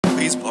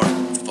pays part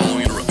of the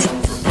following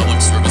interruption for a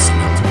public service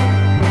announcement.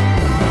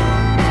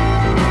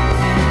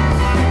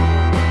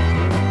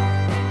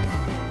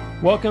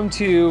 Welcome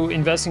to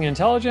Investing in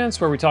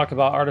Intelligence, where we talk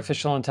about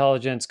artificial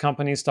intelligence,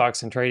 companies,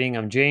 stocks, and trading.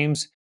 I'm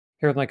James,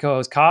 here with my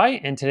co-host Kai,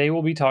 and today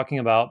we'll be talking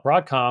about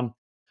Broadcom.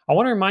 I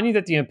want to remind you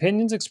that the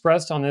opinions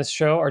expressed on this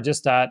show are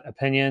just that,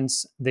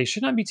 opinions. They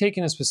should not be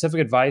taken as specific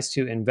advice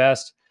to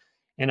invest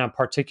in a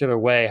particular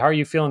way. How are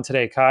you feeling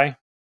today, Kai?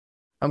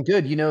 I'm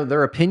good. You know,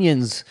 their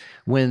opinions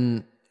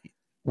when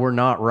we're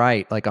not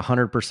right, like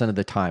 100% of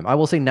the time. I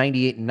will say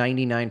 98,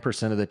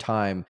 99% of the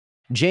time.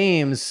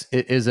 James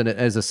is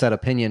a set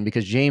opinion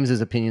because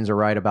James's opinions are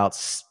right about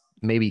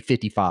maybe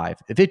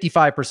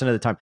 55% of the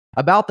time.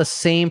 About the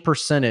same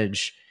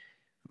percentage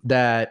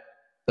that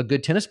a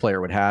good tennis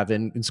player would have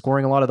in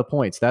scoring a lot of the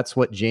points. That's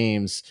what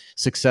James'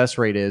 success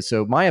rate is.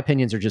 So my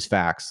opinions are just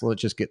facts.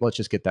 Let's just get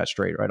that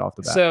straight right off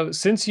the bat. So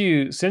since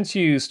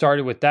you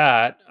started with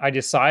that, I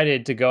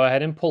decided to go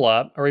ahead and pull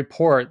up a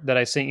report that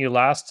I sent you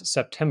last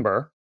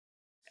September.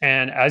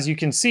 And as you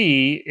can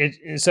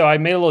see, so I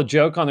made a little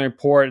joke on the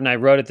report and I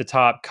wrote at the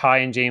top, Kai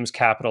and James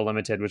Capital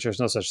Limited, which there's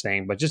no such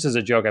thing, but just as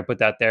a joke, I put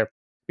that there.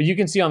 But you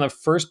can see on the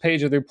first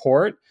page of the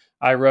report,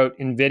 I wrote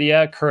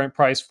Nvidia current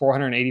price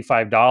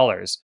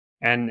 $485.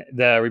 And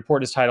the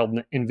report is titled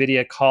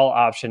Nvidia Call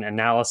Option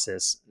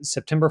Analysis.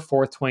 September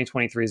 4th,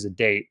 2023 is the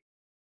date.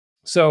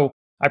 So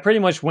I pretty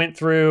much went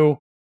through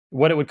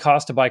what it would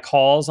cost to buy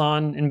calls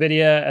on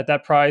Nvidia at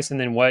that price and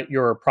then what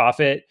your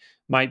profit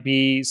might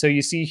be. So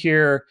you see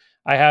here,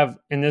 I have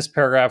in this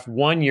paragraph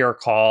 1 year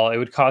call. It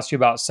would cost you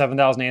about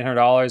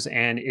 $7,800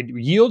 and it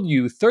yield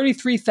you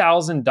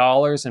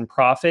 $33,000 in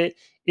profit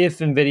if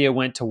Nvidia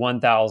went to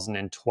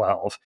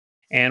 1,012.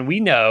 And we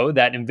know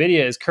that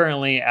Nvidia is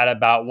currently at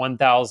about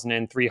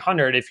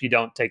 1,300 if you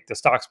don't take the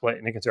stock split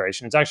into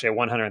consideration. It's actually at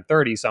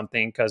 130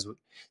 something because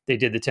they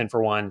did the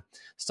 10-for-1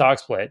 stock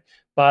split.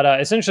 But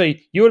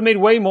essentially, you would have made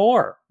way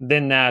more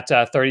than that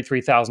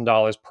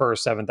 $33,000 per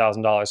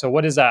 $7,000. So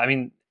what is that? I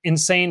mean,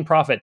 insane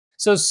profit.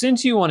 So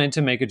since you wanted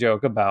to make a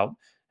joke about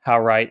how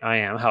right I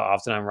am, how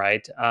often I'm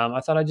right, I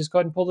thought I'd just go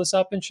ahead and pull this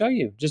up and show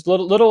you. Just a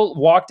little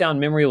walk down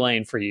memory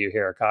lane for you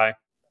here, Kai.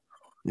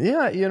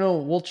 Yeah, you know,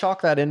 we'll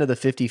chalk that into the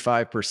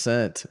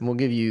 55% and we'll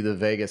give you the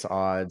Vegas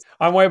odds.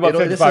 I'm way above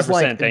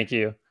 55%, thank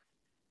you.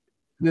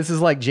 This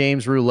is like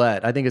James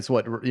roulette. I think it's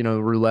what, you know,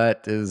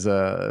 roulette is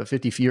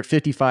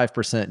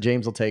 55%.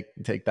 James will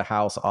take the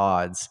house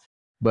odds.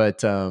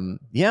 But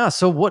yeah,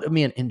 so what, I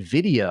mean,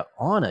 Nvidia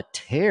on a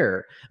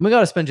tear. We got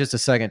to spend just a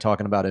second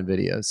talking about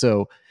Nvidia.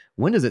 So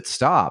when does it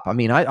stop? I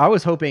mean, I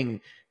was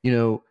hoping, you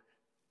know,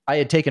 I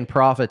had taken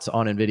profits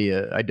on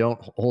Nvidia. I don't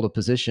hold a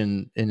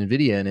position in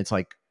Nvidia, and it's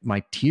like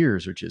my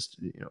tears are just,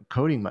 you know,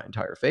 coating my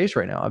entire face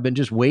right now. I've been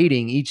just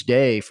waiting each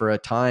day for a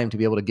time to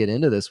be able to get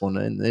into this one,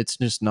 and it's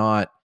just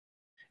not.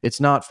 It's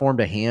not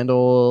formed a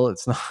handle.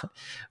 It's not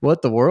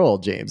what the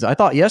world, James. I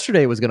thought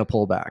yesterday was going to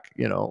pull back.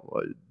 You know,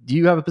 do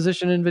you have a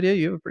position in Nvidia?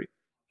 You have a pretty.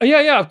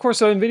 Yeah, of course.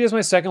 So Nvidia is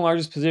my second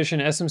largest position.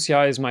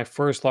 SMCI is my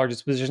first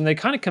largest position. They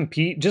kind of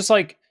compete, just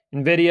like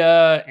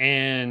Nvidia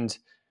and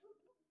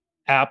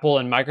Apple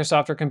and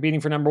Microsoft are competing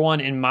for number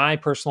one. In my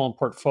personal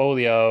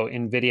portfolio,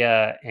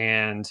 Nvidia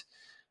and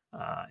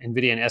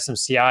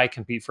SMCI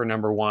compete for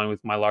number one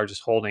with my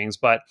largest holdings.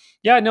 But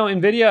yeah, no,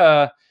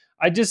 Nvidia,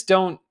 I just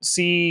don't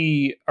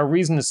see a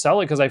reason to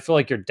sell it because I feel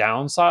like your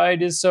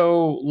downside is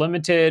so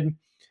limited.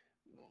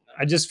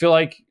 I just feel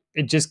like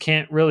it just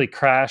can't really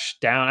crash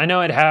down. I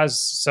know it has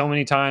so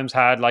many times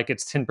had like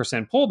its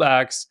 10%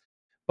 pullbacks,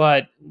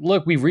 but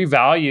look, we've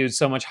revalued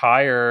so much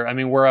higher. I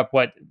mean, we're up,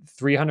 what,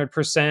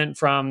 300%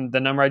 from the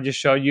number I just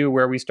showed you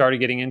where we started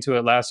getting into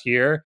it last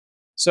year.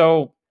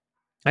 So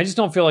I just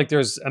don't feel like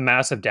there's a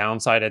massive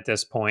downside at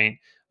this point.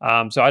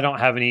 So I don't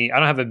have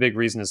a big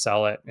reason to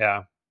sell it.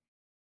 Yeah.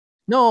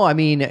 No, I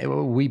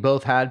mean, we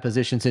both had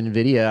positions in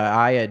Nvidia.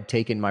 I had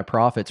taken my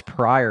profits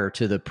prior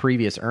to the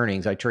previous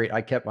earnings. I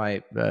kept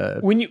my.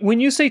 When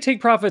you say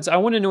take profits, I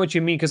want to know what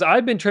you mean because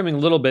I've been trimming a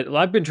little bit.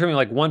 I've been trimming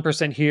like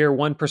 1% here,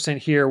 1%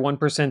 here,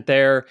 1%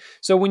 there.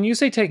 So when you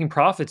say taking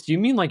profits, do you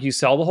mean like you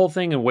sell the whole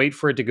thing and wait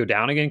for it to go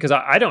down again? Because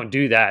I don't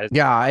do that.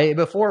 Yeah,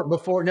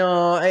 before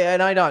no,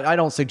 and I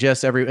don't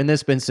suggest in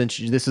this instance.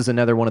 This is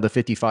another one of the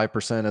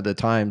 55% of the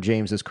time.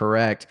 James is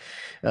correct.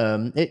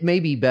 It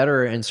may be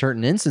better in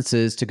certain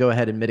instances to go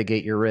ahead and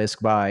mitigate your risk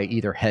by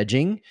either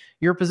hedging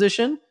your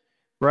position,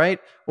 right?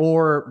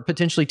 Or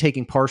potentially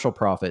taking partial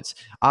profits.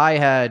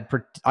 I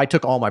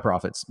took all my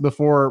profits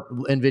before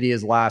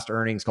Nvidia's last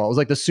earnings call. It was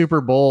like the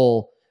Super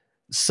Bowl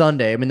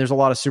Sunday. I mean, there's a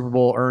lot of Super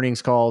Bowl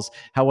earnings calls.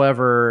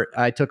 However,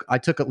 I took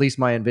at least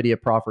my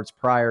Nvidia profits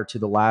prior to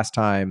the last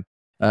time,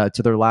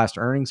 to their last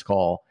earnings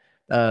call.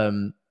 I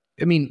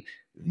mean,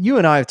 you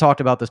and I have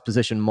talked about this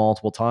position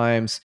multiple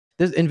times.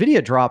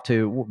 Nvidia dropped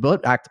to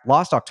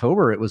last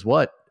October. It was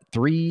what?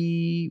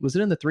 Was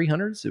it in the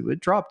 300s? It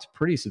dropped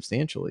pretty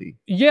substantially.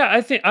 Yeah, I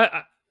think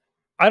I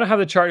don't have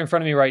the chart in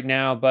front of me right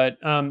now, but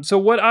so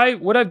what I've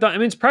done, I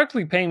mean, it's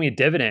practically paying me a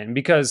dividend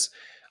because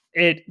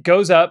it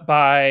goes up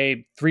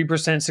by 3%,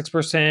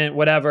 6%,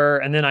 whatever,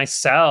 and then I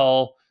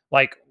sell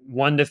like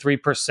 1 to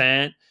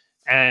 3%,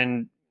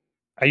 and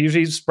I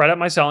usually spread out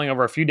my selling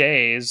over a few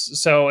days.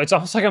 So it's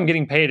almost like I'm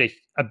getting paid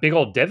a big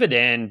old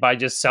dividend by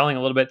just selling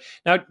a little bit.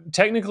 Now,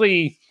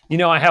 technically,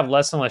 I have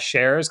less and less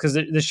shares because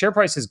the share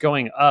price is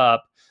going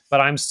up, but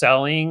I'm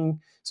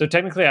selling. So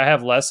technically, I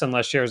have less and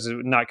less shares,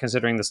 not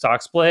considering the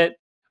stock split.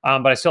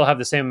 But I still have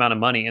the same amount of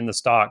money in the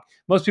stock.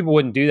 Most people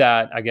wouldn't do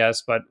that, I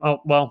guess. But, I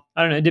don't know.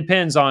 It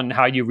depends on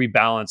how you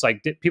rebalance.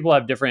 Like people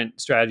have different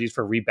strategies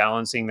for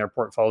rebalancing their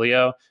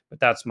portfolio, but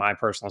that's my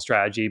personal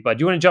strategy. But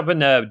do you want to jump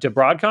into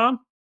Broadcom?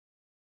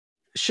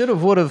 Should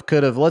have, would have,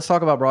 could have. Let's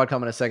talk about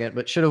Broadcom in a second,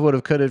 but should have, would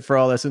have, could have for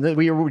all this.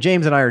 And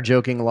James and I are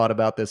joking a lot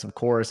about this, of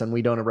course, and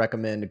we don't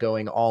recommend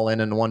going all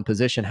in one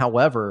position.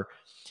 However,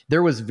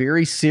 there was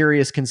very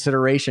serious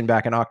consideration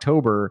back in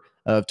October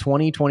of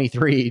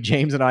 2023.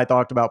 James and I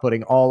talked about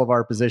putting all of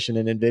our position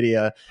in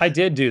Nvidia. I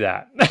did do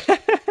that.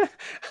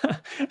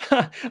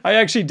 I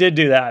actually did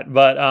do that,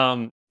 but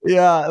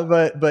yeah,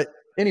 but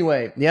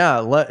anyway,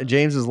 yeah,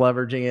 James is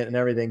leveraging it and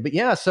everything. But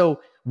yeah,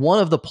 so one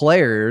of the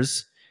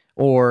players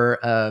or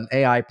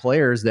AI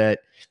players that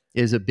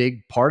is a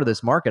big part of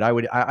this market, I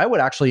would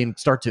actually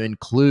start to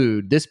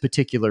include this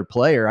particular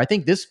player. I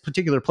think this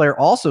particular player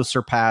also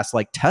surpassed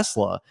like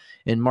Tesla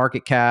in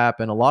market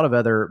cap and a lot of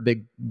other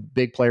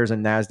big players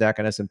in NASDAQ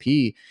and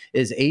S&P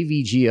is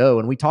AVGO.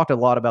 And we talked a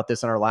lot about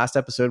this in our last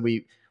episode.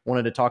 We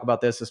wanted to talk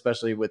about this,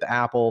 especially with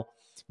Apple,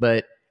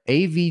 but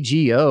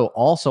AVGO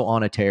also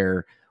on a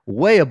tear,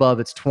 way above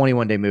its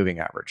 21-day moving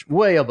average,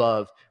 way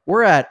above.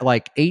 We're at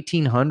like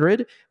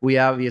 1,800. We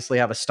obviously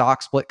have a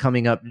stock split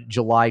coming up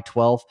July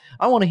 12th.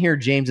 I want to hear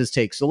James's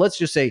take. So let's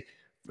just say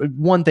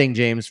one thing,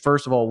 James.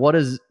 First of all,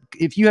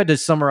 if you had to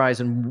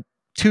summarize in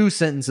 2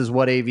 sentences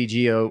what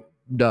AVGO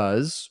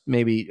does,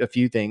 maybe a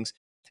few things.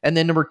 And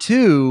then number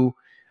 2,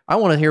 I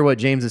want to hear what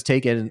James is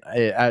taking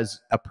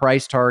as a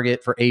price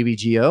target for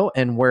AVGO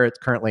and where it's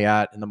currently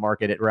at in the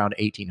market at around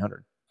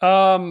 1,800.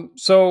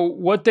 So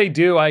what they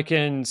do, I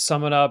can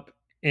sum it up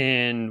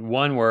in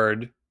one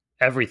word: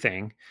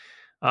 everything.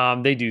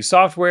 They do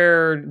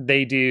software,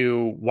 they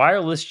do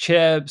wireless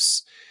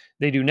chips,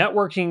 they do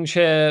networking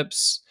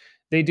chips,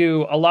 they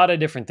do a lot of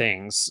different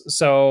things.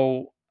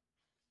 So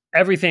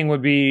everything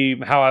would be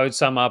how I would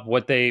sum up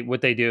what they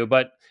do.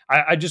 But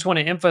I just want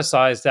to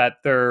emphasize that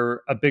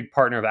they're a big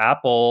partner of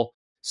Apple.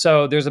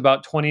 So there's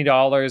about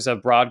 $20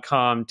 of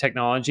Broadcom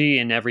technology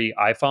in every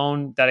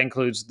iPhone. That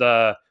includes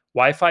the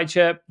Wi-Fi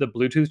chip, the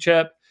Bluetooth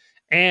chip,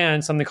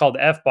 and something called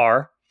the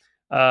F-bar.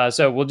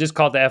 So we'll just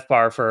call it the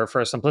F-bar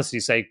for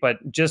simplicity's sake. But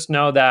just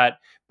know that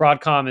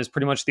Broadcom is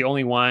pretty much the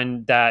only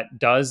one that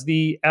does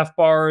the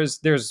F-bars.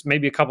 There's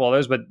maybe a couple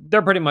others, but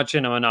they're pretty much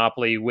in a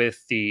monopoly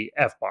with the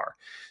F-bar.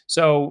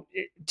 So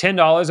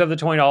 $10 of the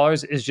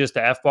 $20 is just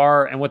the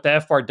F-bar. And what the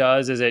F-bar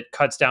does is it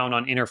cuts down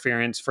on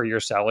interference for your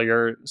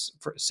cellular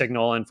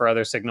signal and for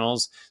other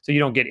signals. So you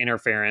don't get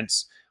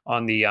interference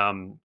on the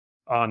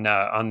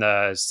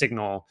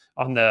signal,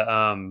 on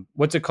the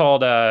what's it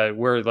called,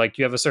 where like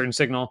you have a certain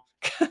signal.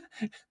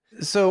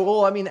 So,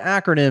 well, I mean,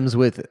 acronyms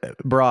with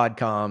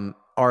Broadcom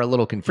are a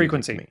little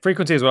confusing.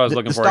 Frequency is what I was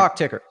looking for. The stock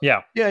ticker.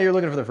 Yeah, you're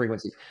looking for the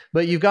frequency.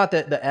 But you've got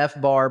the F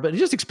bar. But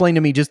just explain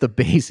to me just the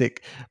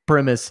basic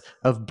premise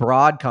of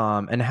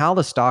Broadcom and how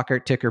the stock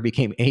ticker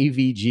became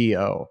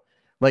AVGO.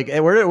 Like,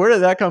 where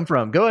did that come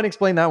from? Go ahead and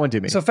explain that one to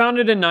me. So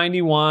founded in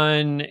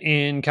 91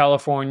 in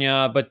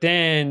California, but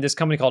then this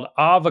company called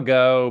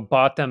AVGO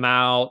bought them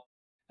out.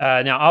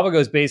 Now, AVGO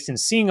is based in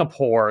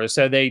Singapore,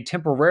 so they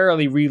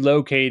temporarily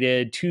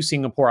relocated to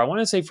Singapore, I want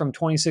to say from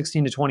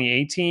 2016 to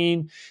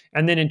 2018.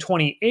 And then in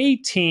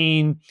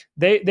 2018,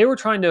 they were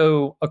trying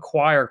to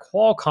acquire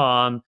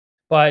Qualcomm,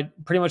 but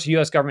pretty much the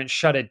U.S. government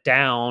shut it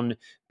down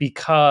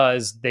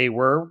because they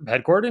were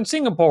headquartered in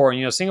Singapore.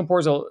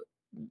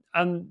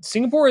 And,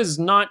 Singapore is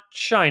not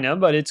China,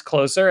 but it's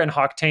closer. And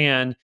Hock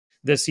Tan,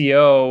 the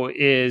CEO,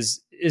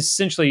 is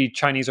essentially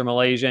Chinese or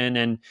Malaysian.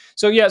 And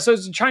so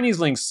it's Chinese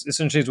links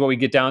essentially is what we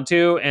get down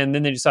to. And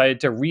then they decided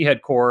to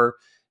re-headquarter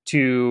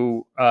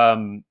to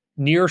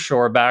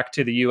nearshore back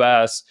to the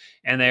US,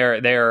 and they're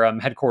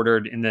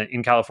headquartered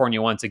in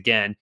California once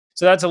again.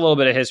 So that's a little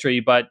bit of history,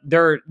 but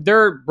they're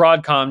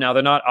Broadcom now.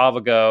 They're not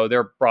AVGO,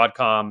 they're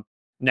Broadcom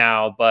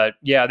now. But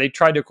yeah, they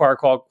tried to acquire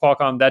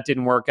Qualcomm. That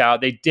didn't work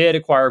out. They did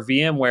acquire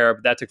VMware,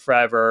 but that took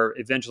forever.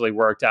 Eventually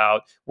worked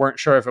out. Weren't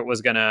sure if it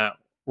was going to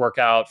work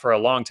out for a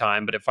long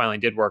time, but it finally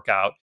did work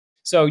out.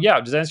 So yeah,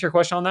 does that answer your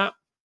question on that?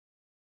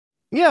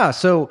 Yeah.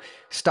 So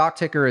stock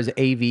ticker as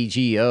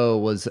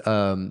AVGO was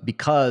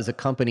because a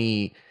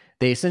company,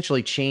 they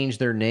essentially changed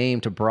their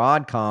name to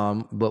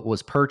Broadcom, but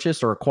was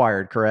purchased or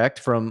acquired, correct?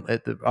 From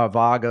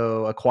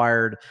AVGO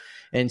acquired.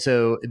 And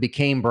so it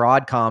became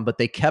Broadcom, but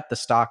they kept the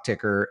stock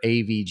ticker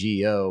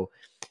AVGO.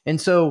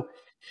 And so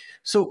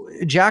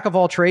jack of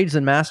all trades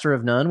and master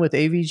of none with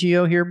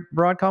AVGO here,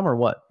 Broadcom, or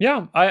what?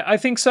 Yeah, I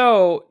think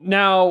so.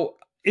 Now,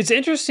 it's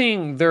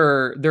interesting,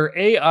 they're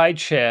AI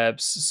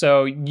chips.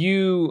 So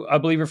I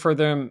believe, refer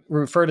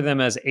to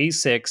them as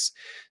ASICs.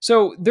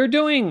 So they're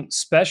doing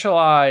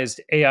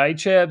specialized AI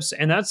chips,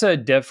 and that's a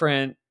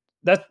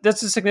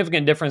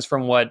significant difference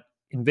from what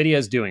NVIDIA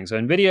is doing. So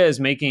NVIDIA is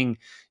making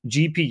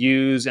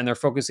GPUs and they're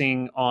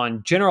focusing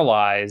on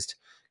generalized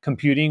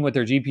computing with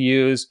their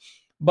GPUs.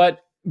 But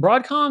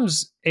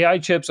Broadcom's AI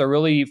chips are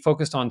really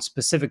focused on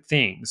specific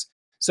things.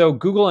 So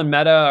Google and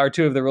Meta are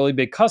two of the really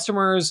big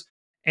customers,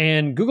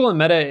 and Google and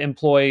Meta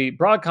employ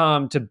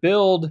Broadcom to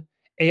build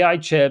AI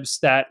chips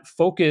that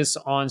focus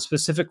on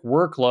specific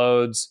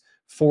workloads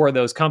for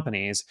those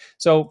companies.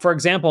 So, for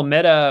example,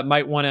 Meta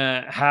might want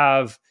to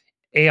have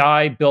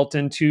AI built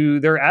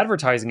into their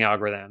advertising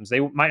algorithms. They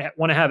might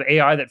want to have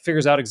AI that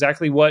figures out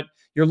exactly what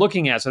you're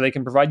looking at so they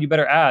can provide you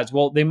better ads.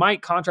 Well, they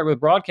might contract with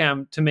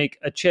Broadcom to make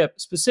a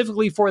chip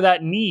specifically for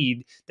that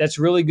need that's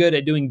really good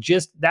at doing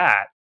just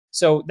that.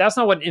 So that's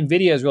not what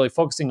NVIDIA is really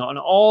focusing on,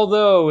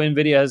 although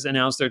NVIDIA has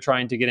announced they're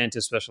trying to get into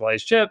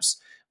specialized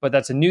chips, but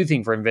that's a new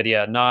thing for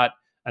NVIDIA, not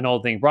an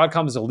old thing.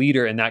 Broadcom is a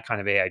leader in that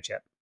kind of AI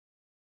chip.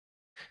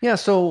 Yeah,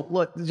 so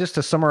look, just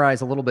to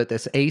summarize a little bit,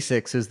 this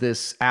ASICs is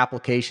this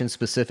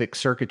application-specific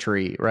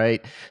circuitry,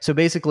 right? So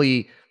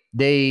basically,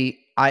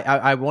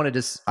 I wanted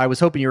to, I was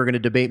hoping you were going to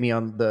debate me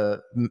on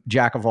the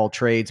jack of all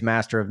trades,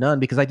 master of none,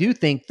 because I do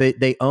think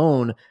that they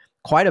own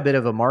quite a bit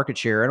of a market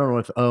share. I don't know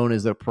if own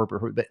is the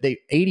appropriate, but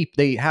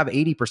they have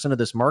 80% of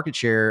this market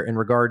share in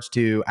regards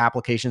to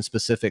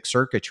application-specific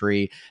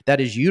circuitry that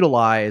is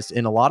utilized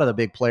in a lot of the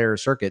big player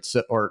circuits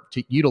or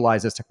to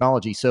utilize this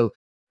technology. So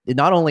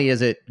not only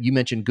is it, you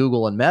mentioned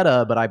Google and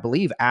Meta, but I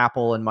believe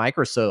Apple and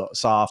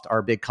Microsoft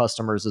are big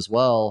customers as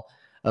well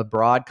of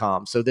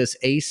Broadcom. So this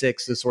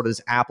ASICs, this sort of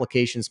this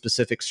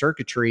application-specific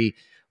circuitry,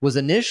 was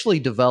initially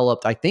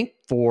developed, I think,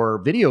 for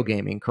video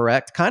gaming,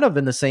 correct? Kind of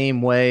in the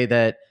same way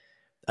that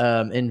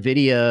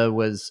Nvidia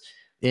was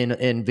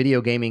in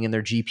video gaming in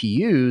their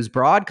GPUs.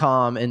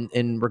 Broadcom,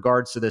 in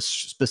regards to this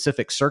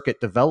specific circuit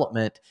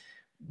development,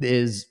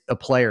 is a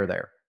player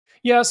there.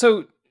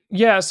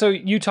 So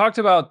you talked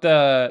about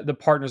the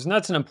partners, and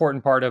that's an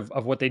important part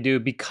of what they do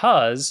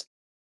because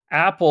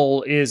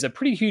Apple is a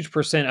pretty huge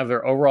percent of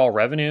their overall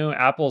revenue.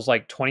 Apple's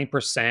like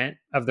 20%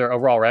 of their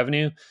overall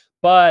revenue,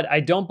 but I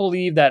don't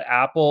believe that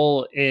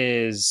Apple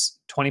is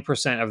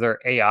 20% of their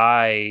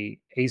AI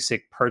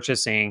ASIC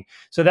purchasing.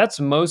 So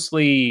that's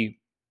mostly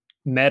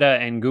Meta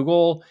and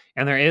Google,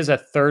 and there is a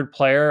third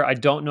player. I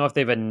don't know if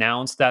they've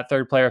announced that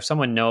third player. If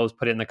someone knows,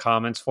 put it in the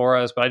comments for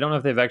us, but I don't know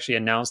if they've actually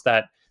announced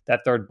that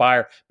third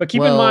buyer. But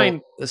keep in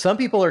mind, some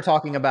people are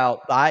talking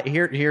about,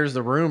 here's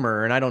the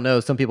rumor, and I don't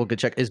know, some people could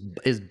check, is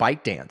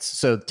ByteDance.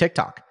 So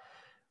TikTok,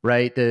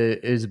 right?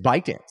 Is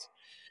ByteDance.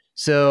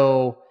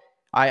 So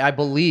I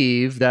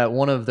believe that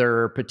one of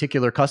their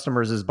particular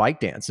customers is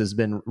ByteDance, has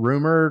been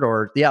rumored,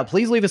 or yeah,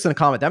 please leave us in a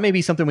comment. That may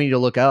be something we need to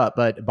look up,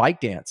 but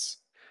ByteDance.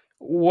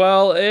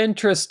 well,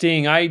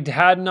 interesting. I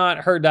had not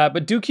heard that,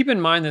 but do keep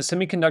in mind that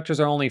semiconductors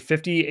are only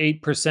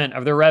 58%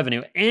 of their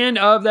revenue. And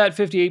of that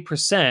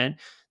 58%,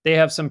 they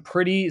have some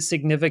pretty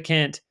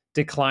significant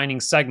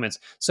declining segments.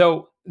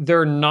 So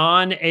their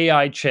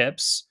non-AI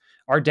chips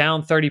are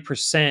down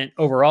 30%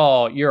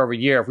 overall year over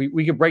year. If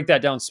we could break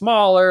that down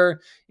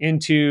smaller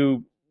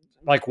into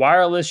like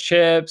wireless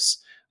chips,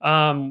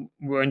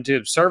 we're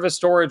into service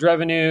storage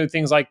revenue,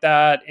 things like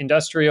that,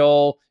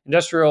 industrial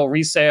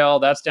resale,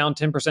 that's down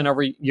 10%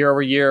 over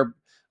year.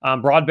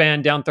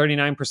 Broadband down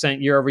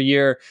 39% year over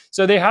year.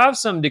 So they have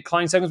some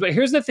decline segments. But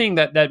here's the thing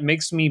that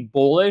makes me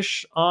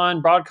bullish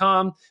on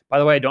Broadcom. By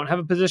the way, I don't have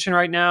a position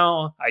right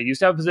now. I used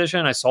to have a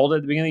position. I sold it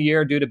at the beginning of the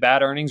year due to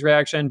bad earnings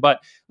reaction.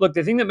 But look,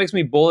 the thing that makes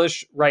me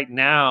bullish right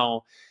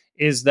now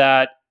is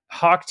that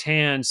Hock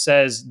Tan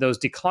says those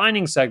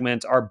declining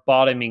segments are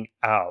bottoming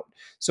out.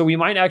 So we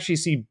might actually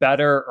see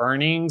better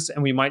earnings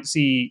and we might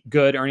see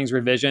good earnings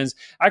revisions.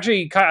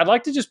 Actually, Kai, I'd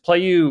like to just play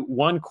you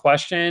one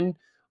question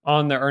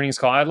on the earnings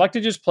call. I'd like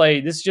to just play,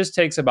 this just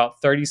takes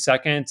about 30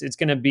 seconds. It's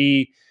going to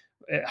be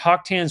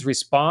Hock Tan's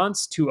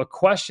response to a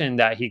question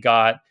that he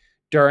got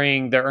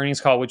during the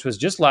earnings call, which was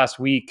just last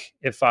week,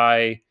 if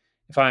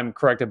I'm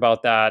correct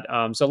about that.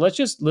 So let's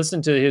just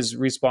listen to his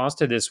response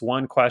to this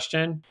one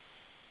question.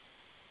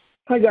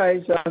 Hi,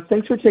 guys.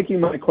 Thanks for taking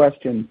my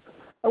question.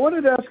 I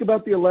wanted to ask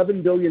about the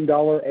 $11 billion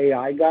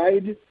AI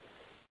guide.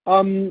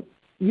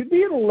 You'd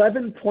be at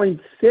 11.6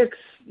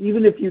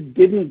 even if you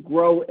didn't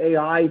grow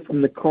AI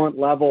from the current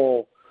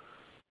level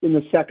in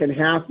the second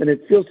half, and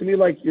it feels to me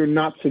like you're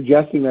not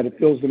suggesting that. It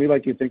feels to me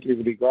like you think you're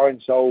going to be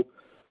growing. So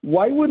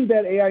why wouldn't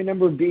that AI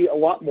number be a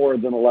lot more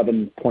than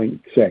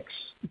 11.6? It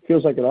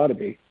feels like it ought to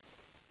be.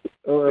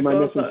 Or am I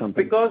missing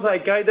something? Because I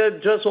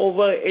guided just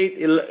over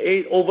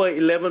over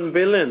 11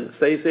 billion.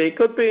 They say it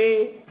could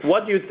be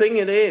what you think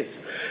it is.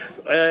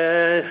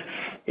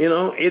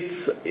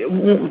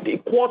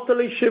 It's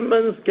quarterly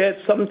shipments get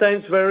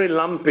sometimes very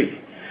lumpy,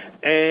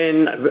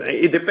 and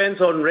it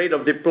depends on rate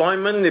of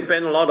deployment.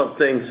 Depends a lot of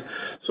things.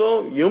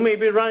 So you may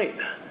be right.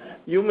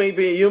 You may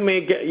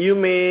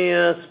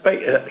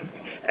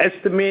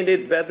estimate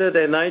it better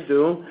than I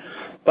do,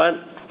 but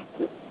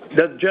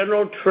the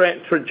general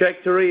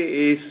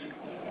trajectory is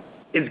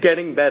it's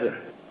getting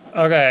better.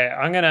 Okay,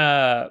 I'm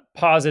gonna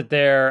pause it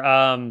there.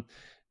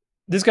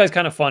 This guy's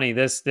kind of funny.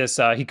 This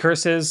he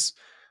curses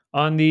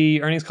on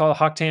the earnings call.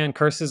 Hock Tan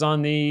curses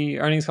on the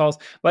earnings calls,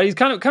 but he's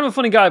kind of a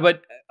funny guy.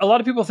 But a lot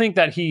of people think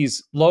that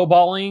he's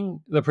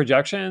lowballing the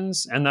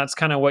projections, and that's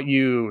kind of what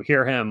you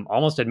hear him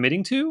almost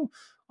admitting to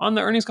on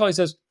the earnings call. He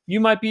says, "You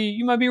might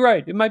be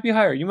right. It might be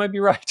higher. You might be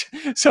right."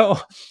 So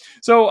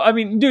I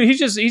mean, dude, he's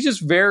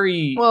just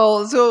very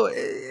well. So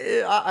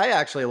I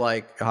actually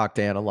like Hock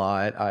Tan a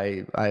lot.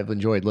 I've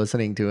enjoyed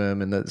listening to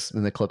him in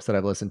the clips that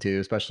I've listened to,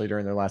 especially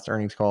during their last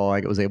earnings call.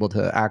 I was able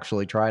to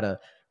actually try to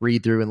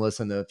read through and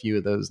listen to a few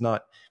of those,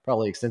 not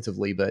probably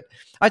extensively, but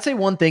I'd say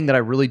one thing that I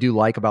really do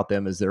like about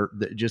them is they're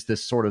just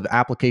this sort of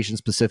application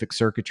specific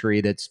circuitry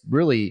that's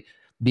really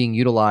being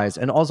utilized,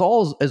 and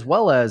as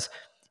well as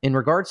in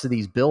regards to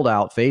these build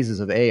out phases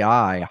of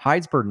AI,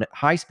 high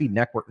speed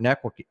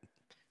networking.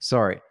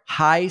 Sorry,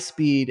 high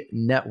speed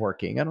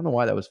networking. I don't know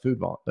why that was food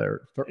vault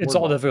there. It's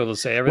all difficult to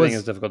say. Everything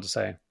is difficult to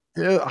say.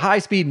 High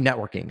speed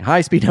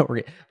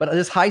networking. But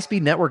this high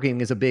speed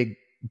networking is a big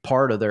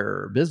part of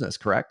their business,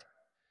 correct?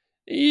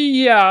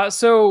 Yeah.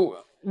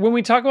 So when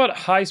we talk about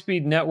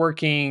high-speed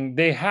networking,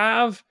 they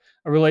have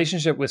a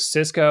relationship with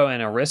Cisco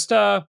and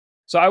Arista.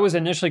 So I was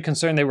initially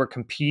concerned they were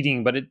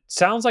competing, but it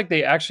sounds like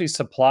they actually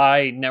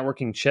supply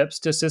networking chips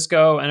to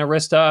Cisco and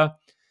Arista.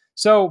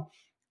 So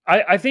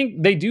I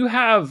think they do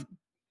have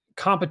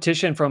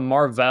competition from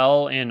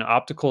Marvell in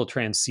optical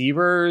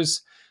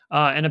transceivers.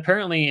 And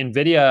apparently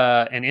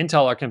Nvidia and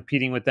Intel are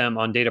competing with them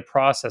on data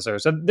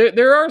processors. So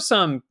there are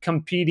some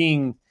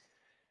competing.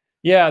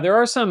 Yeah, there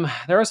are some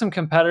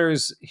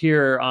competitors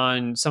here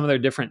on some of their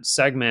different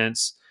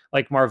segments,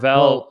 like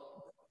Marvell.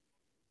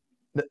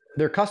 Well,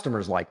 their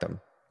customers like them.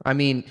 I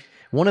mean,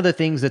 one of the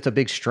things that's a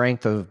big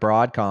strength of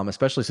Broadcom,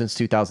 especially since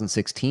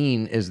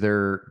 2016, is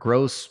their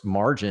gross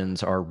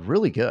margins are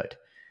really good.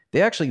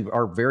 They actually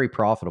are very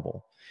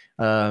profitable.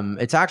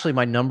 It's actually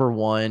my number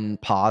one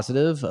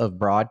positive of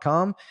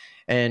Broadcom.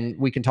 And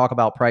we can talk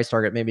about price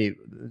target. Maybe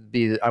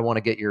I want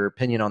to get your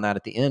opinion on that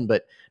at the end.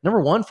 But number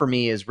one for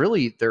me is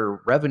really their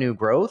revenue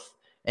growth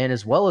and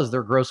as well as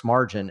their gross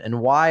margin.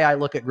 And why I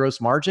look at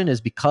gross margin is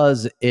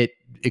because it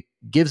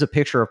gives a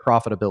picture of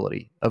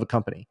profitability of a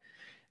company.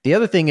 The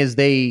other thing is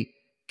they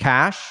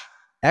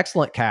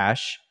excellent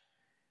cash.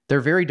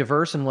 They're very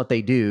diverse in what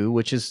they do,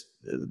 which is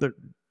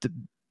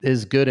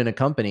good in a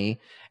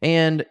company.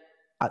 And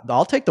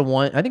I'll take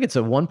I think it's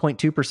a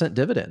 1.2%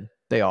 dividend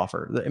they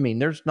offer. I mean,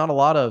 there's not a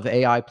lot of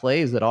AI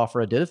plays that offer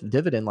a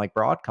dividend like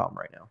Broadcom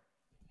right now.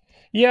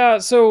 Yeah,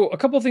 so a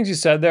couple of things you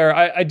said there.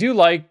 I do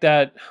like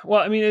that.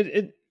 Well, I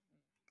mean,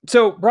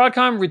 so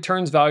Broadcom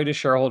returns value to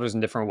shareholders in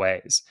different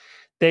ways.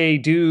 They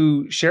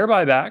do share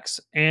buybacks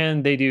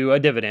and they do a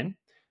dividend,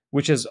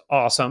 which is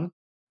awesome.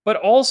 But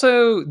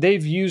also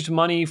they've used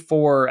money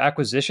for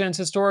acquisitions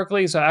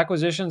historically. So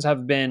acquisitions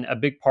have been a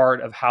big part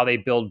of how they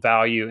build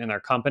value in their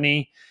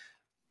company.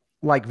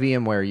 Like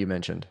VMware you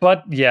mentioned.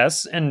 But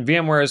yes, and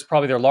VMware is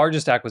probably their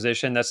largest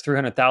acquisition. That's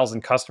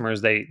 300,000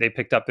 customers they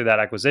picked up through that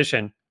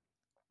acquisition.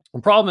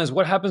 The problem is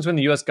what happens when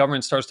the US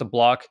government starts to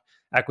block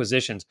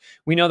acquisitions.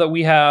 We know that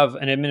we have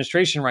an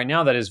administration right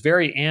now that is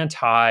very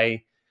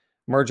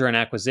anti-merger and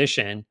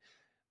acquisition,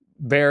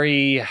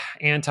 very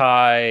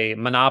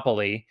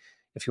anti-monopoly,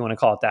 if you want to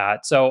call it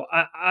that. So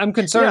I'm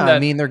concerned that... I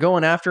mean, they're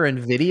going after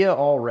Nvidia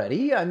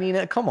already. I mean,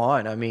 come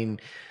on. I mean,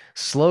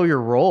 slow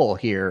your roll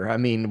here. I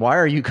mean, why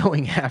are you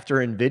going after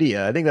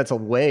Nvidia? I think that's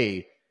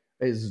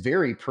is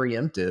very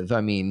preemptive.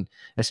 I mean,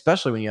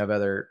 especially when you have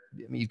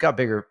you've got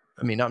bigger...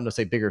 I mean, not going to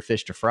say bigger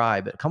fish to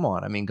fry, but come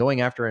on. I mean, going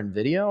after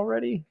Nvidia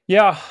already?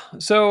 Yeah,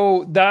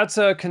 so that's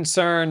a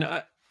concern.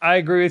 I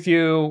agree with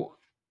you.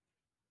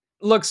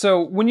 Look,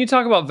 so when you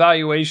talk about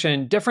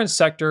valuation, different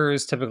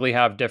sectors typically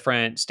have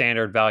different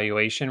standard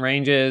valuation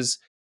ranges.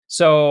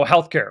 So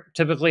healthcare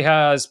typically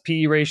has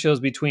PE ratios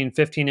between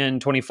 15 and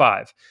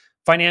 25.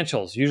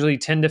 Financials, usually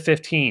 10 to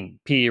 15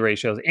 PE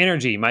ratios.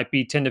 Energy might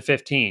be 10 to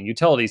 15.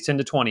 Utilities, 10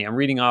 to 20. I'm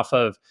reading off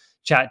of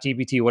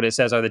ChatGPT what it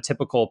says are the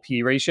typical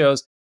PE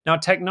ratios. Now,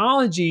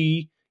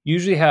 technology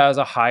usually has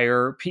a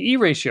higher PE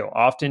ratio,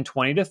 often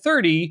 20 to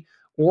 30,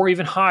 or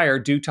even higher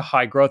due to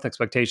high growth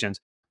expectations.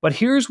 But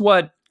here's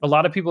what a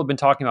lot of people have been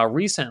talking about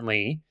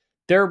recently.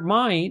 There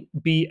might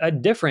be a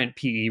different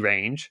PE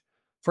range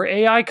for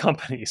AI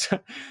companies.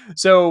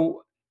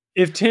 So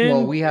if 10...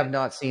 Well, we have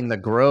not seen the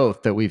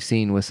growth that we've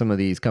seen with some of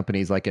these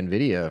companies like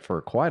Nvidia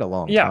for quite a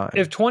long time. Yeah,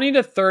 if 20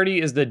 to 30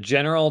 is the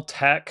general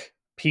tech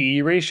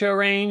PE ratio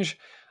range,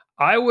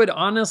 I would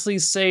honestly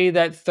say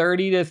that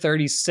 30 to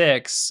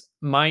 36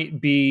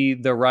 might be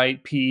the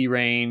right PE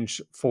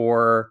range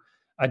for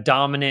a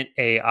dominant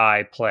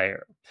AI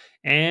player.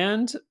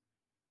 And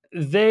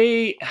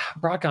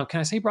Broadcom, can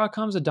I say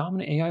Broadcom's a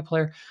dominant AI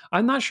player?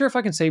 I'm not sure if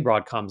I can say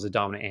Broadcom's a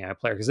dominant AI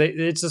player because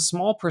it's a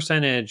small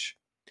percentage,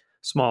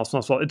 small.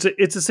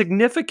 It's a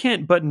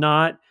significant but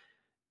not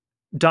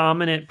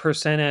dominant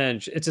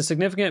percentage. It's a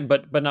significant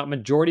but not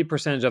majority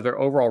percentage of their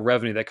overall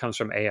revenue that comes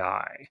from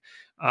AI.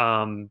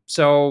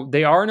 So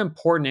they are an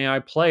important AI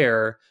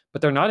player,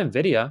 but they're not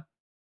Nvidia.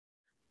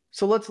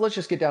 So let's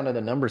just get down to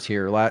the numbers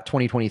here.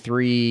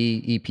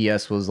 2023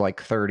 EPS was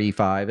like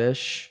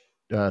 35-ish.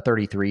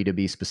 33 to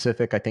be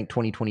specific. I think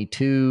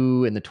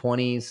 2022 in the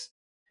 20s,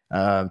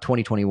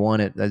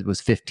 2021 it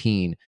was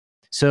 15.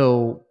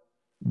 So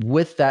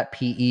with that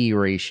PE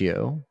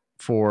ratio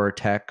for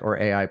tech or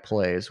AI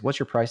plays, what's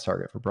your price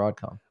target for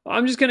Broadcom?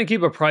 I'm just going to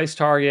keep a price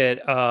target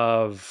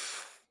of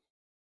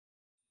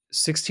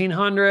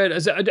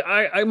 1600.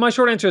 My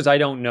short answer is I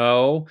don't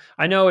know.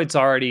 I know it's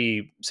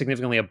already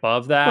significantly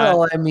above that.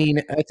 Well, I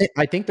mean,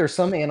 I think there's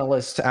some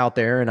analysts out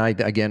there, and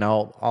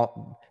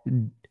I'll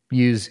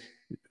use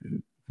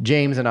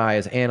James and I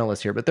as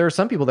analysts here, but there are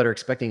some people that are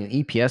expecting an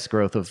EPS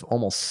growth of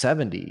almost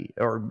 70,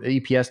 or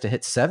EPS to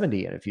hit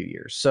 70 in a few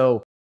years.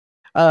 So,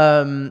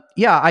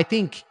 yeah, I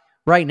think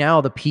right now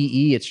the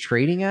PE it's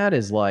trading at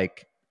is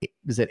like,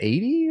 is it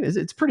 80?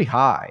 It's pretty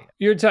high.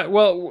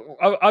 Well,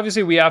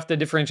 obviously we have to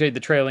differentiate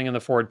the trailing and the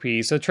forward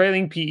PE. So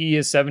trailing PE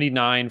is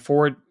 79,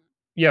 forward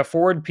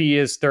PE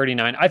is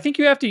 39. I think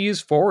you have to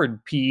use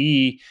forward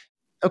PE.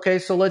 Okay,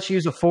 so let's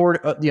use a forward,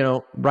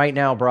 right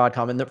now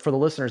Broadcom, and for the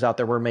listeners out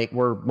there, we're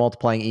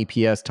multiplying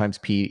EPS times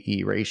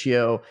PE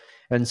ratio,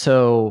 and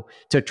so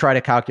to try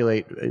to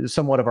calculate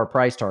somewhat of our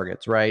price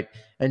targets, right?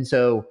 And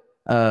so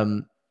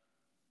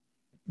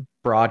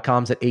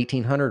Broadcom's at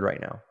 1800 right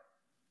now.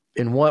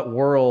 In what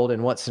world,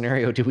 in what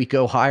scenario do we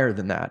go higher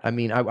than that? I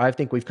mean, I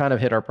think we've kind of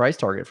hit our price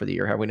target for the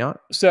year, have we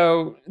not?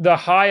 So the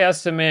high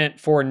estimate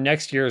for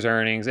next year's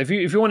earnings, if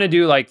you want to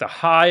do like the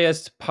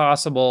highest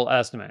possible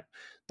estimate,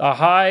 the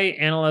high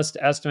analyst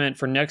estimate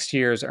for next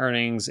year's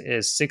earnings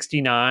is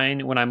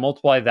 69. When I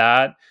multiply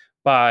that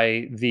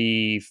by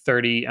the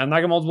 30, I'm not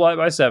going to multiply it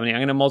by 70. I'm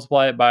going to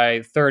multiply it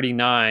by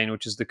 39,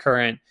 which is the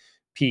current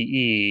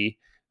PE.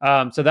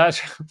 So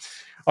that's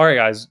all right,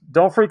 guys.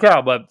 Don't freak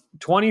out, but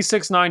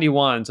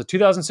 2691. So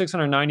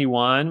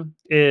 2,691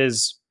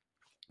 is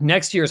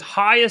next year's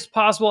highest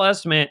possible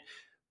estimate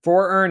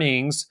for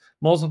earnings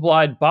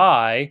multiplied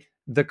by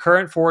the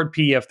current forward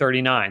PE of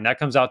 39. That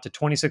comes out to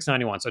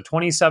 2691. So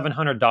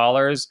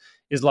 $2,700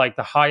 is like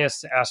the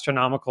highest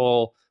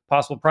astronomical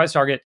possible price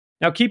target.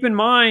 Now, keep in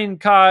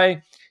mind,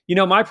 Kai,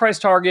 my price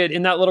target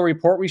in that little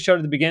report we showed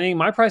at the beginning,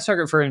 my price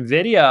target for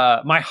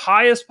Nvidia, my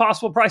highest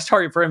possible price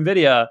target for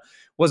Nvidia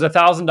was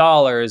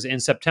 $1,000 in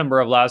September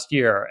of last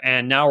year.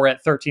 And now we're at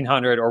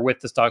 1,300, or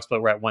with the stock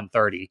split, we're at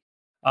 130.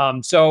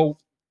 So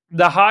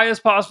the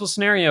highest possible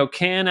scenario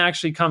can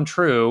actually come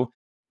true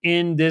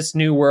in this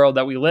new world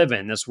that we live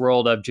in, this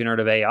world of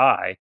generative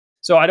AI.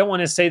 So I don't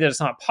want to say that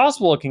it's not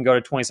possible it can go to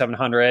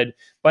 2,700,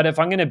 but if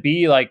I'm going to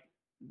be like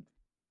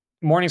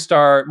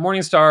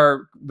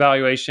Morningstar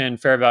valuation,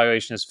 fair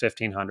valuation is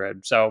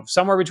 1,500. So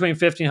somewhere between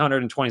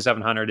 1,500 and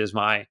 2,700 is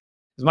my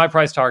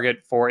price target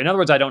for, in other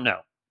words, I don't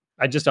know.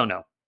 I just don't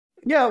know.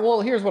 Yeah,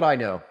 well, here's what I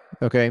know.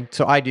 Okay,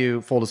 so I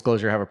do, full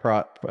disclosure, have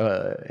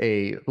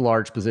a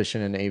large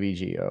position in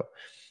AVGO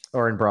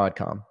or in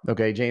Broadcom.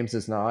 Okay, James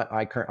does not.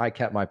 I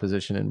kept my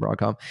position in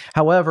Broadcom.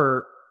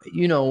 However,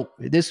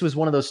 this was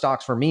one of those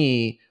stocks for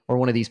me, or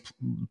one of these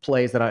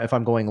plays that if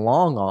I'm going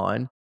long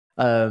on,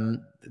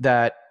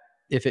 that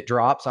if it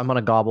drops, I'm going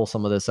to gobble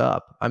some of this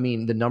up. I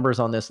mean, the numbers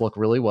on this look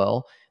really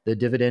well. The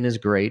dividend is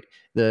great.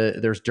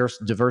 There's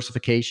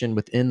diversification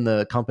within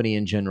the company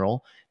in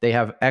general. They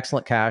have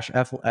excellent cash,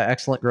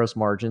 excellent gross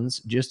margins,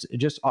 just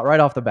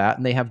right off the bat,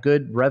 and they have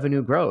good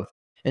revenue growth.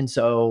 And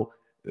so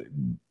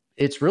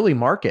it's really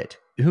market.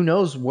 Who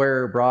knows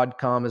where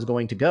Broadcom is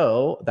going to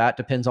go? That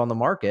depends on the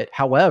market.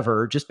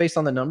 However, just based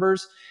on the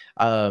numbers,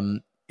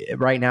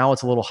 right now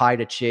it's a little high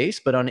to chase,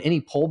 but on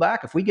any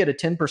pullback, if we get a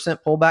 10%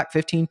 pullback,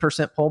 15%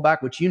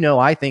 pullback, which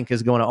I think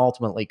is going to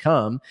ultimately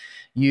come,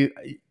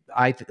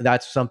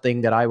 that's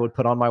something that I would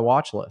put on my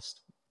watch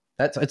list.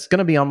 It's going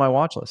to be on my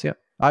watch list. Yeah,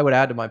 I would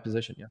add to my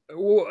position. Yeah.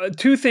 Well,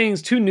 two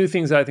new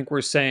things that I think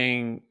we're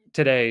saying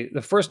today.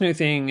 The first new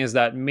thing is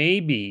that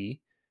maybe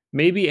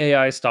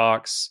AI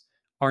stocks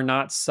are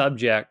not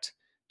subject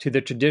to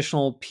the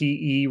traditional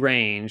PE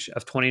range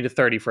of 20 to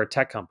 30 for a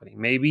tech company.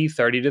 Maybe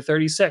 30 to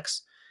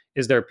 36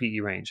 is their PE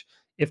range.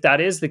 If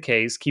that is the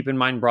case, keep in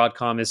mind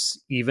Broadcom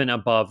is even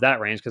above that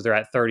range because they're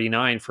at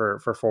 39 for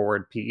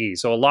forward PE.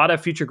 So a lot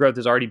of future growth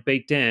is already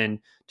baked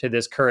in to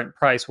this current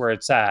price where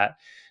it's at.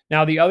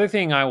 Now, the other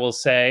thing I will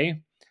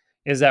say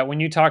is that when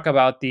you talk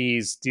about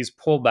these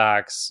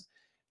pullbacks,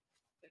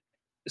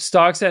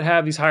 stocks that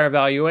have these higher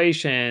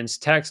valuations,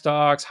 tech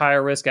stocks,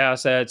 higher risk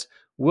assets,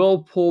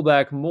 will pull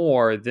back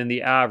more than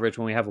the average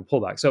when we have a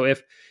pullback. So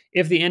if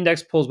the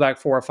index pulls back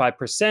 4 or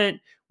 5%,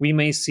 we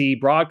may see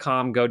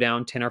Broadcom go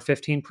down 10 or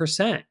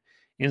 15%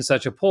 in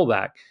such a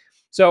pullback.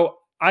 So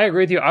I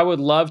agree with you. I would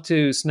love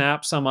to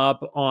snap some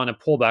up on a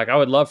pullback. I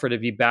would love for it to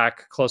be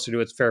back closer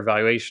to its fair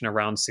valuation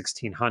around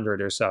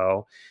 1,600 or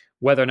so.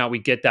 Whether or not we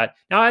get that.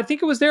 Now, I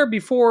think it was there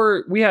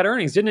before we had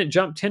earnings. Didn't it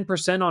jump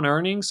 10% on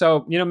earnings?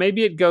 So,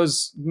 maybe it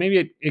goes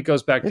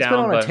back down. It's been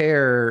on a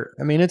tear.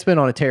 I mean, it's been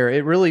on a tear.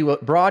 It really,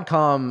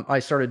 Broadcom, I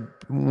started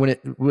when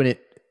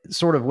it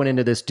sort of went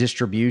into this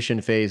distribution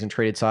phase and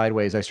traded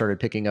sideways, I started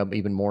picking up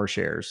even more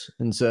shares.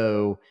 And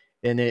so,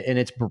 and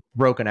it's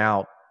broken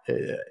out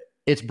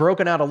It's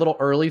broken out a little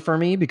early for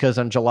me because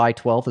on July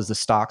 12th is the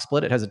stock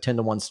split. It has a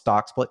 10-to-1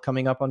 stock split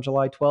coming up on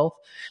July 12th.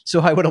 So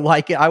I would have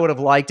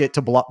liked it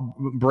to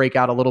break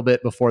out a little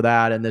bit before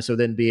that, and so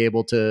then be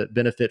able to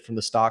benefit from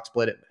the stock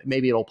split.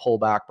 Maybe it'll pull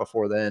back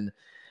before then.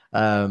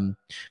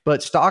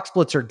 But stock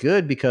splits are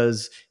good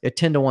because a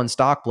 10-to-1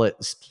 stock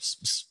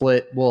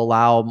split will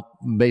allow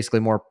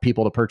basically more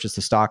people to purchase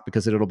the stock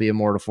because it'll be a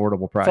more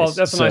affordable price.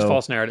 That's a nice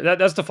false narrative.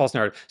 That's the false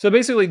narrative. So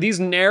basically, these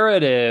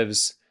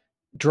narratives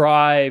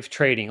drive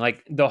trading.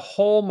 Like the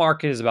whole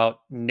market is about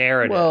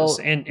narratives. Well,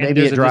 and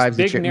maybe it drives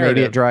it.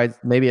 Maybe it drives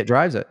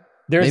it.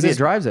 It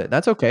drives it.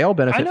 That's okay. I'll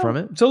benefit from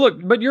it. So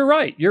look, but you're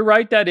right. You're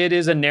right that it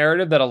is a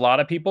narrative that a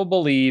lot of people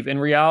believe. In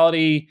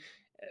reality,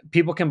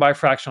 people can buy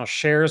fractional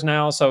shares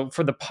now. So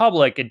for the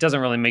public, it doesn't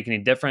really make any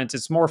difference.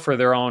 It's more for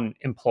their own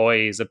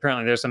employees.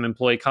 Apparently, there's some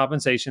employee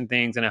compensation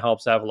things, and it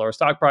helps to have a lower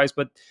stock price.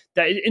 But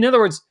that, in other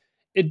words,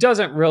 it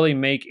doesn't really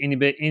make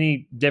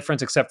any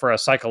difference except for a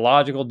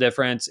psychological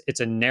difference. It's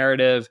a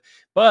narrative,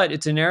 but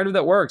it's a narrative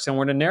that works. And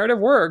when a narrative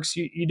works,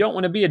 you don't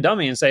want to be a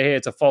dummy and say, hey,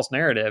 it's a false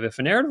narrative. If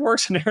a narrative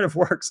works, a narrative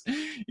works.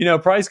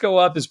 Price go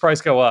up is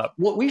price go up.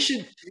 Well, we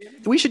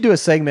should do a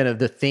segment of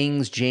the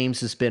things James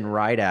has been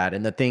right at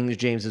and the things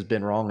James has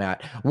been wrong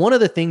at. One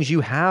of the things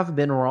you have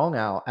been wrong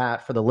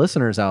at for the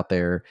listeners out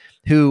there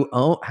who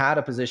had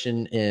a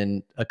position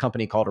in a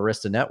company called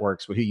Arista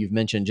Networks, who you've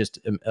mentioned just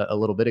a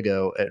little bit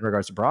ago in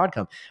regards to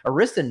Broadcom.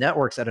 Arista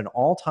Networks at an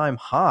all-time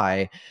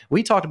high.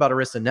 We talked about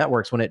Arista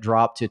Networks when it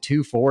dropped to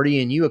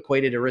 240, and you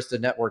equated Arista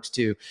Networks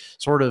to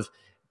sort of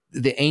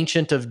the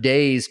ancient of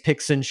days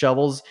picks and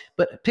shovels.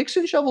 But picks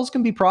and shovels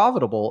can be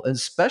profitable,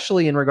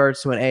 especially in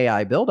regards to an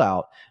AI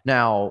build-out.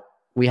 Now,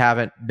 we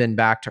haven't been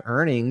back to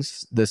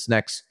earnings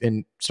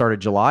in start of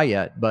July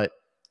yet, but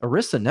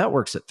Arista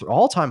Networks at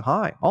all-time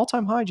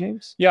high,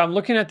 James. Yeah, I'm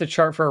looking at the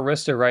chart for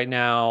Arista right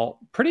now.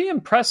 Pretty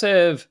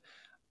impressive.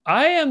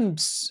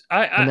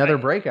 Another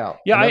breakout.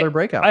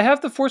 I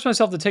have to force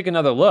myself to take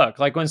another look.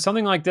 Like when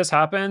something like this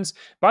happens,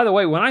 by the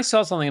way, when I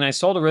sell something and I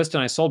sold Arista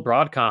and I sold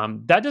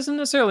Broadcom, that doesn't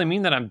necessarily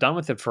mean that I'm done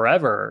with it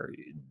forever.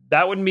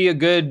 That wouldn't be a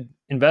good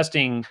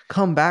investing.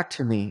 Come back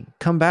to me.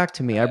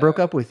 I broke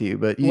up with you,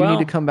 but you need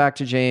to come back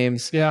to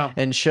James. Yeah.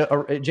 And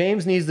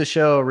James needs to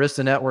show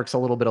Arista Networks a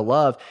little bit of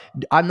love.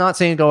 I'm not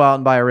saying go out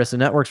and buy Arista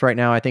Networks right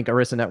now. I think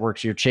Arista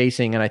Networks you're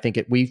chasing, and I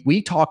think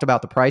we talked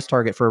about the price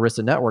target for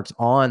Arista Networks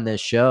on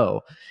this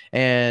show,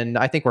 and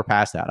I think we're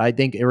past that. I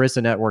think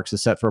Arista Networks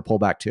is set for a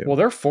pullback too. Well,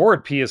 their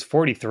forward P is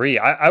 43.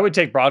 I would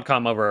take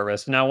Broadcom over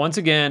Arista. Now, once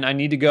again, I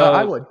need to go.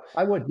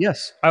 I would.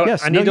 Yes.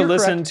 I need to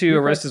listen to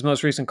Arista's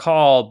most recent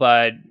call,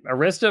 but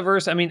Arista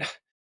versus,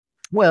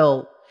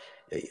 well,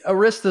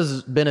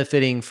 Arista's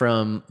benefiting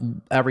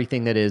from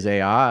everything that is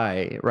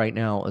AI right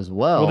now as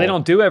well. Well, they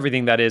don't do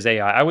everything that is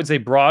AI. I would say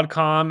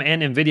Broadcom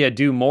and Nvidia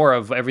do more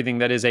of everything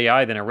that is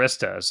AI than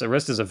Arista. So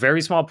Arista is a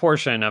very small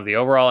portion of the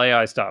overall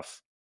AI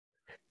stuff.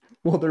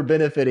 Well, they're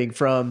benefiting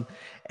from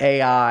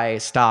AI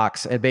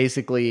stocks and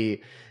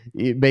basically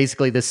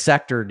the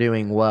sector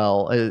doing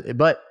well.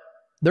 But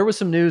there was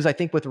some news, I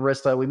think, with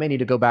Arista. We may need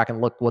to go back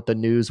and look what the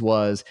news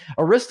was.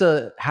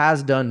 Arista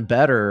has done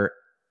better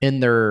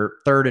in their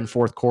third and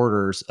fourth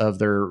quarters of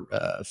their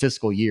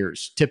fiscal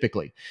years,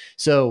 typically.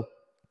 So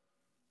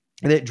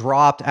it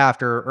dropped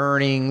after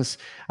earnings,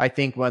 I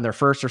think, when their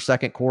first or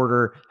second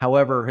quarter.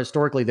 However,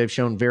 historically, they've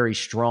shown very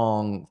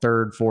strong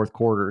third, fourth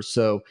quarters.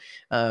 So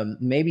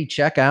maybe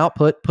check out,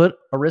 put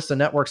Arista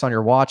Networks on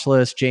your watch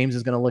list. James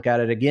is going to look at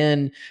it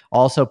again.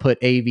 Also put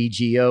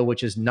AVGO,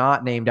 which is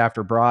not named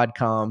after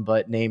Broadcom,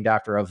 but named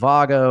after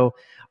AVGO.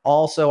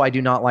 Also, I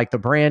do not like the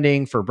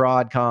branding for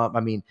Broadcom. I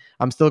mean,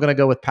 I'm still going to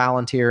go with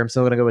Palantir. I'm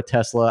still going to go with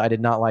Tesla. I did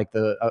not like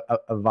the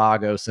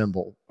AVGO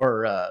symbol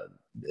or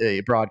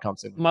a Broadcom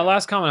symbol. My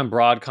last comment on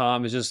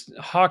Broadcom is just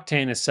Hock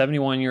Tan is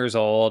 71 years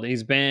old.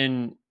 He's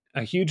been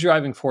a huge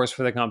driving force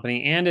for the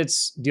company and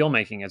its deal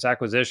making, its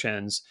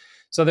acquisitions.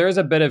 So there is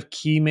a bit of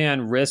key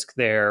man risk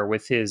there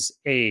with his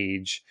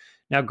age.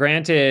 Now,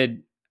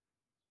 granted,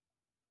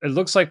 it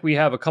looks like we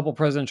have a couple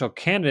presidential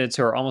candidates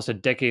who are almost a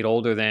decade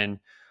older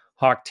than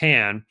Hock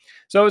Tan.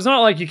 So it's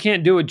not like you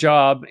can't do a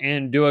job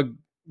and do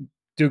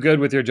good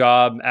with your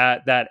job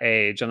at that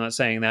age. I'm not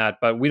saying that,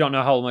 but we don't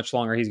know how much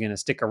longer he's going to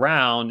stick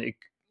around.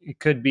 It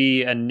could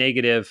be a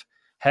negative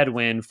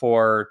headwind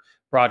for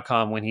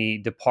Broadcom when he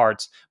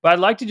departs. But I'd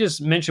like to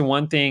just mention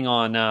one thing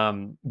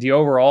on the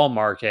overall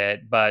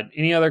market. But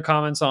any other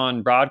comments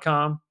on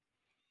Broadcom?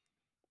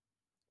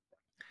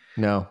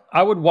 No.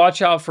 I would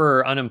watch out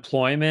for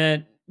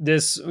unemployment.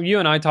 You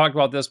and I talked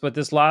about this, but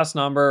this last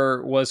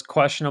number was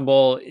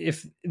questionable.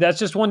 If that's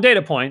just one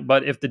data point,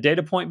 but if the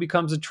data point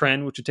becomes a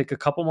trend, which would take a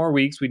couple more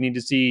weeks, we need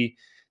to see,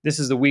 this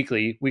is the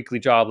weekly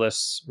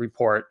jobs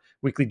report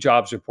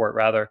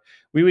rather.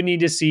 We would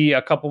need to see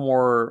a couple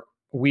more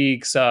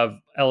weeks of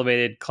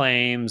elevated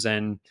claims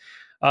and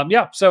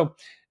so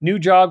new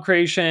job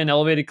creation,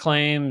 elevated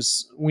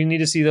claims. We need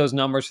to see those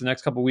numbers for the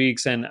next couple of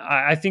weeks. And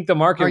I think the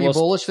market Are you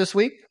bullish this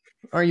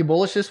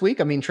week?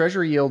 I mean,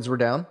 treasury yields were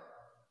down.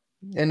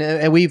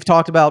 And we've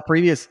talked about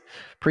previous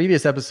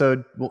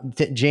episode.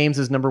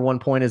 James's number one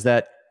point is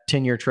that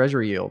 10-year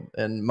treasury yield,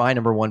 and my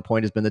number one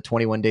point has been the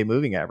 21-day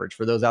moving average.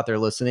 For those out there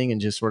listening and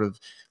just sort of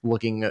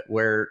looking at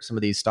where some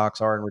of these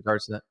stocks are in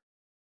regards to that.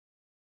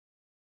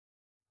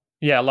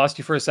 Yeah, I lost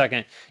you for a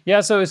second.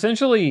 Yeah, so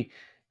essentially,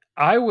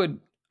 I would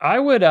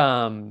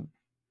on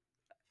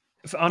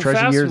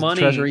fast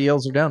money. Treasury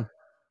yields are down.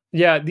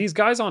 Yeah, these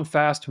guys on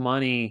fast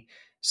money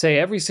say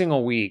every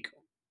single week,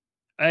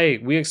 hey,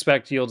 we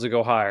expect yields to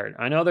go higher.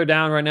 I know they're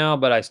down right now,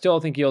 but I still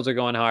think yields are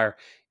going higher.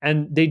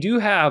 And they do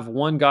have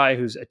one guy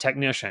who's a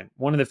technician,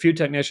 one of the few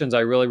technicians I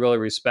really, really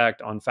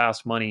respect on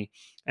fast money.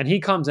 And he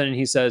comes in and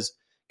he says,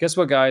 guess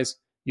what, guys?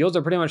 Yields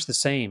are pretty much the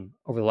same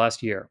over the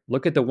last year.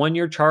 Look at the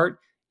 1-year chart.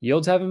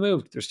 Yields haven't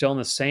moved. They're still in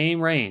the same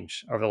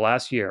range over the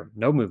last year.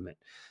 No movement.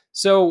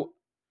 So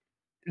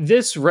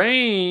this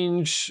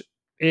range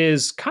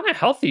is kind of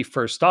healthy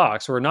for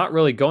stocks. We're not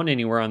really going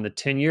anywhere on the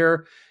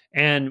 10-year.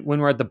 And when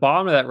we're at the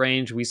bottom of that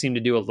range, we seem to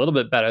do a little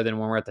bit better than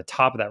when we're at the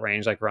top of that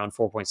range, like around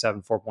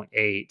 4.7,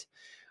 4.8.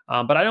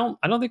 But I don't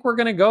think we're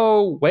going to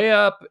go way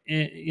up,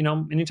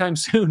 anytime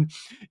soon.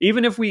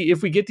 Even if we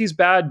get these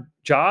bad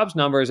jobs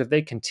numbers, if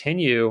they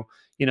continue,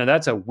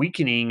 that's a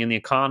weakening in the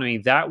economy.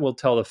 That will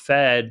tell the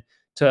Fed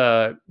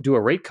to do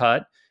a rate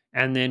cut,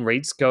 and then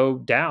rates go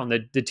down. The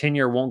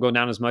 10-year won't go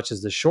down as much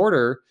as the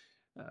shorter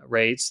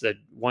rates, the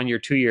 1-year,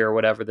 2-year, or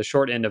whatever, the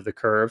short end of the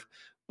curve.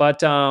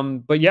 But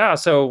yeah,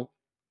 so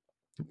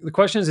the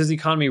question is the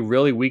economy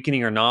really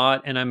weakening or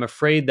not? And I'm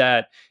afraid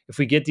that if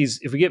we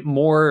get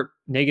more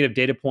negative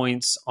data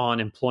points on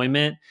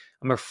employment,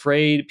 I'm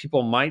afraid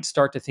people might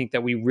start to think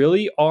that we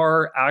really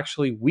are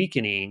actually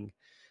weakening.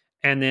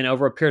 And then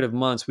over a period of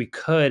months, we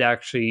could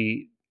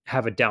actually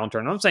have a downturn.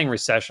 I'm not saying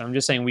recession. I'm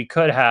just saying we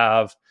could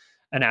have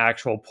an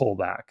actual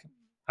pullback.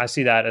 I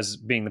see that as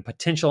being the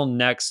potential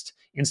next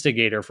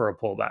instigator for a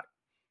pullback.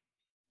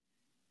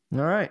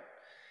 All right.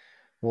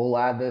 We'll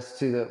add this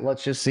to the,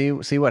 let's just see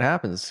what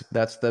happens.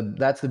 That's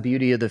the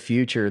beauty of the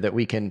future, that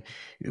we can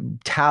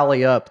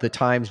tally up the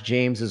times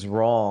James is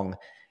wrong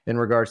in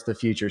regards to the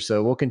future.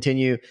 So we'll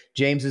continue.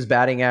 James's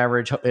batting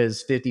average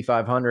is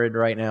 5,500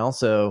 right now.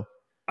 So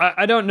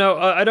I don't know.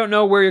 I don't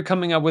know where you're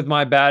coming up with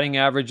my batting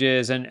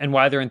averages and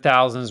why they're in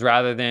thousands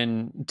rather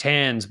than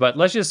tens. But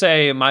let's just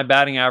say my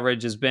batting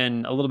average has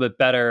been a little bit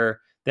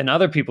better than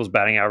other people's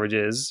batting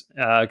averages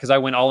because I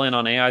went all in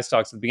on AI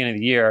stocks at the beginning of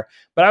the year.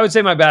 But I would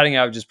say my batting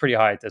average is pretty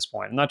high at this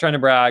point. I'm not trying to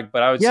brag,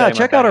 but I would say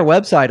check out our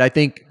website. I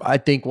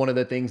think one of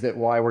the things that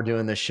why we're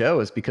doing this show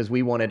is because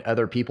we wanted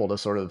other people to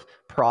sort of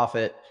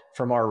profit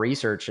from our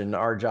research, and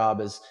our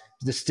job is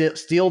to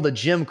steal the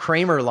Jim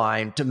Cramer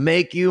line to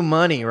make you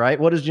money, right?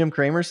 What does Jim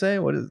Cramer say?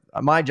 What is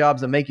my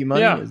job's to make you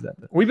money? Yeah, is that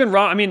we've been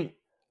wrong. I mean,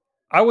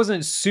 I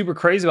wasn't super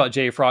crazy about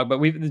JFrog,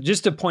 but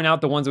just to point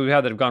out the ones that we've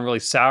had that have gone really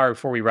sour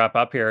before we wrap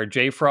up here.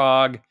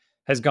 JFrog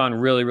has gone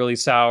really, really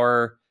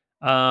sour.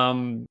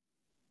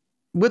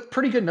 With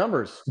pretty good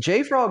numbers.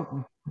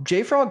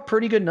 JFrog,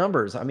 pretty good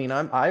numbers. I mean,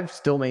 I've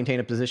still maintained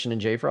a position in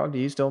JFrog. Do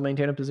you still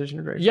maintain a position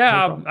in JFrog?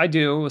 Yeah, I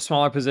do, a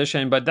smaller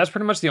position, but that's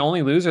pretty much the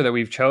only loser that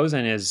we've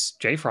chosen is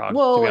JFrog,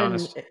 to be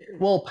honest.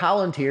 Well,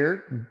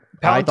 Palantir.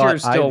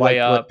 Palantir's still way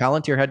up.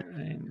 Palantir had.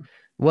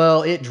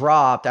 Well, it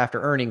dropped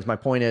after earnings. My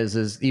point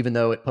is even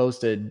though it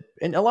posted,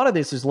 and a lot of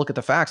this is look at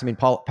the facts. I mean,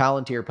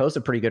 Palantir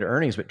posted pretty good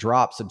earnings, but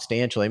dropped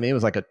substantially. I mean, it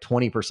was like a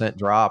 20%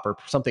 drop or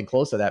something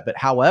close to that. But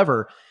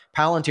however,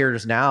 Palantir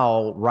is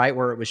now right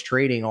where it was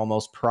trading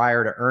almost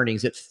prior to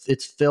earnings.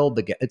 It's filled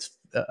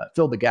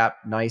the gap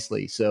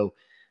nicely. So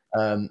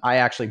I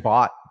actually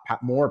bought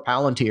more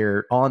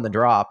Palantir on the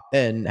drop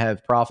and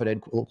have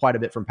profited quite a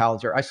bit from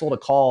Palantir. I sold a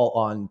call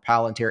on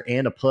Palantir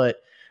and a put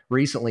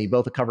recently,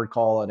 both a covered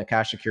call and a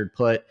cash secured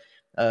put.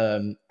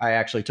 I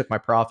actually took my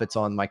profits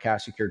on my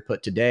cash secured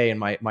put today, and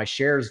my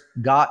shares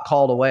got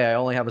called away. I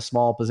only have a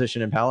small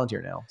position in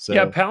Palantir now. So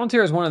yeah,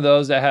 Palantir is one of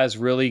those that has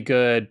really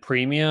good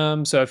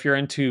premium. So if you're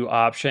into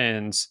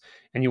options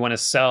and you want to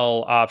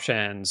sell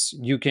options,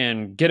 you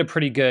can get a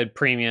pretty good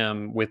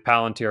premium with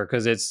Palantir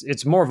because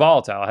it's more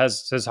volatile. It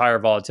has higher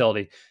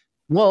volatility.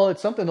 Well,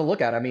 it's something to look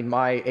at. I mean,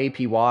 my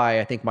APY,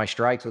 I think my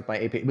strikes with my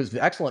AP, it was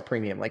excellent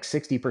premium, like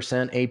 60%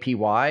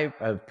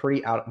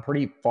 APY,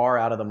 pretty far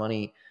out of the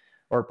money,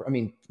 or I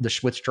mean,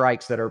 with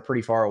strikes that are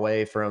pretty far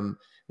away from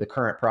the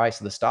current price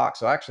of the stock.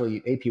 So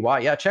actually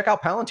APY, yeah, check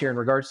out Palantir in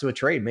regards to a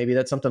trade. Maybe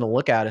that's something to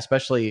look at,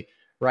 especially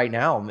right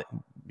now,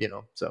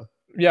 so.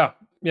 Yeah.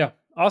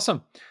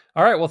 Awesome.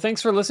 All right. Well,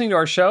 thanks for listening to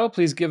our show.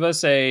 Please give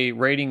us a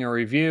rating or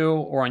review,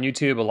 or on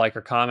YouTube, a like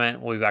or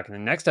comment. We'll be back in the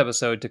next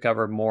episode to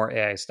cover more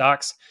AI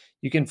stocks.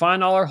 You can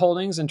find all our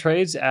holdings and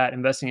trades at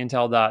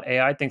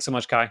investingintel.ai. Thanks so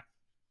much, Kai.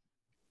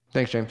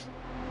 Thanks, James.